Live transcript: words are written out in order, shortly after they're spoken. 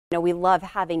You know, we love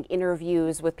having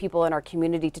interviews with people in our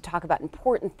community to talk about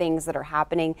important things that are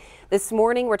happening. This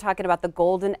morning, we're talking about the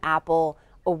Golden Apple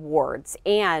Awards,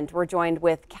 and we're joined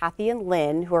with Kathy and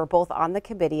Lynn, who are both on the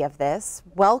committee of this.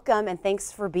 Welcome, and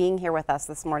thanks for being here with us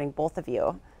this morning, both of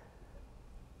you.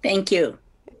 Thank you.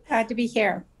 Glad to be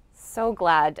here. So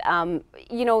glad.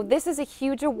 You know, this is a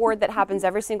huge award that happens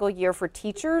every single year for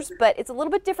teachers, but it's a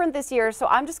little bit different this year, so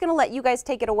I'm just going to let you guys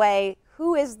take it away.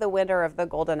 Who is the winner of the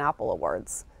Golden Apple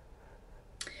Awards?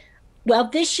 Well,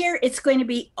 this year it's going to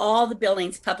be all the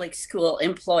Billings Public School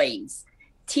employees,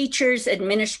 teachers,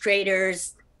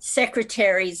 administrators,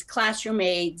 secretaries, classroom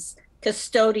aides,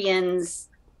 custodians,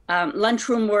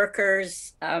 lunchroom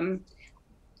workers,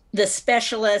 the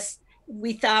specialists.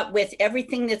 We thought with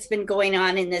everything that's been going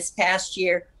on in this past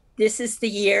year, this is the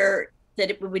year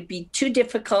that it would be too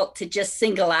difficult to just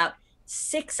single out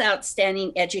 6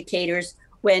 outstanding educators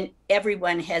when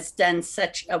everyone has done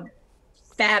such a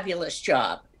fabulous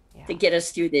job to get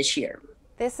us through this year.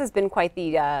 This has been quite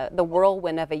the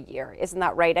whirlwind of a year, isn't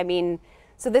that right? I mean,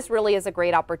 so this really is a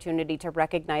great opportunity to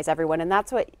recognize everyone, and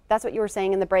that's what you were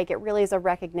saying in the break. It really is a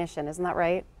recognition, isn't that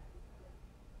right?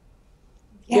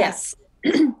 Yes.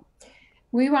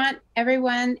 We want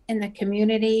everyone in the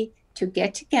community to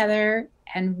get together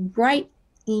and write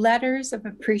letters of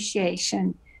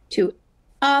appreciation to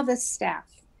all the staff,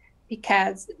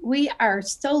 because we are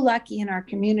so lucky in our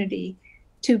community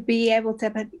to be able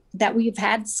to, that we've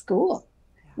had school.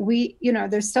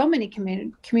 There's so many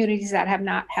communities that have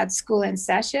not had school in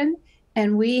session,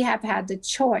 and we have had the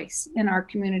choice in our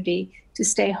community to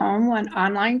stay home on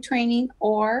online training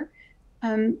or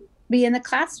be in the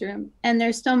classroom. And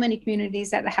there's so many communities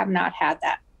that have not had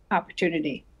that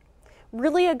opportunity.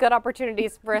 Really a good opportunity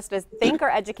for us to thank our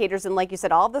educators and, like you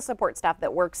said, all the support staff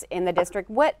that works in the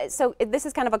district. So this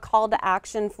is kind of a call to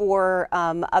action for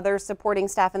other supporting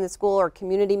staff in the school or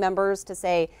community members to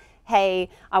say, hey,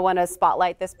 I want to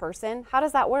spotlight this person. How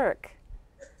does that work?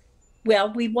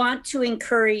 Well, we want to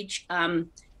encourage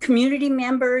community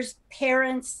members,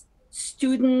 parents,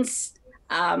 students,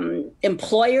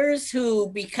 employers who,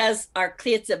 because our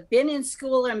kids have been in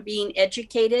school and being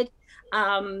educated,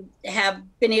 have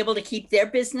been able to keep their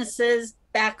businesses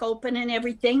back open and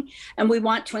everything. And we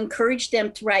want to encourage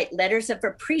them to write letters of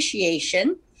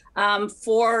appreciation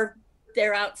for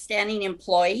their outstanding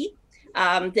employee,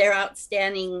 their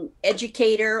outstanding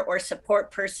educator or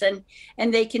support person.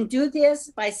 And they can do this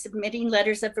by submitting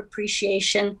letters of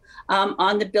appreciation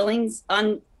on the Billings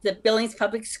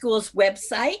Public Schools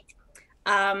website,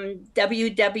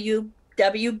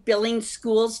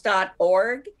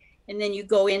 www.billingschools.org. And then you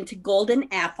go into Golden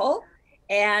Apple,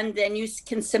 and then you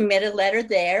can submit a letter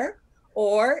there.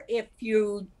 Or if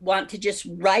you want to just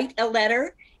write a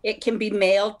letter, it can be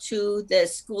mailed to the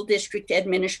school district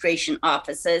administration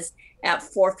offices at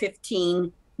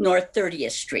 415 North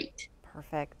 30th Street.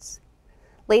 Perfect.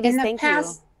 Ladies, thank you.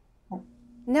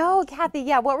 No, Kathy,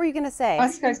 yeah, what were you going to say? I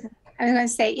was going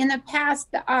to say, in the past,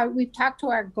 we've talked to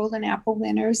our Golden Apple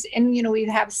winners, and we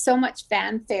have so much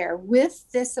fanfare with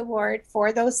this award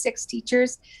for those 6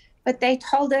 teachers, but they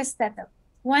told us that the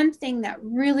one thing that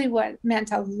really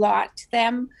meant a lot to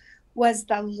them was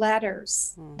the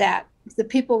letters that the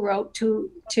people wrote to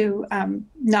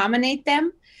nominate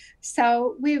them.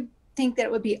 So we think that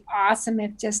it would be awesome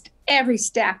if just every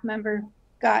staff member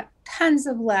got tons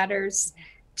of letters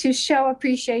to show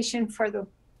appreciation for the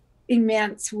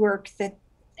immense work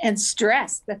and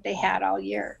stress that they had all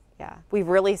year. Yeah, we've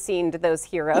really seen those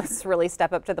heroes really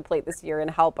step up to the plate this year and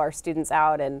help our students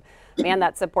out. And man,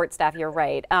 that support staff, you're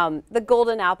right. The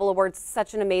Golden Apple Awards,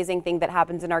 such an amazing thing that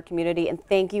happens in our community. And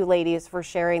thank you, ladies, for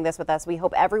sharing this with us. We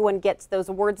hope everyone gets those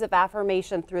words of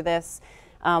affirmation through this.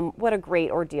 What a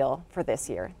great ordeal for this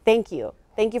year. Thank you.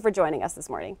 Thank you for joining us this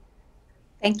morning.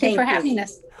 Thank you for having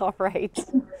us. All right.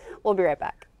 We'll be right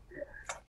back.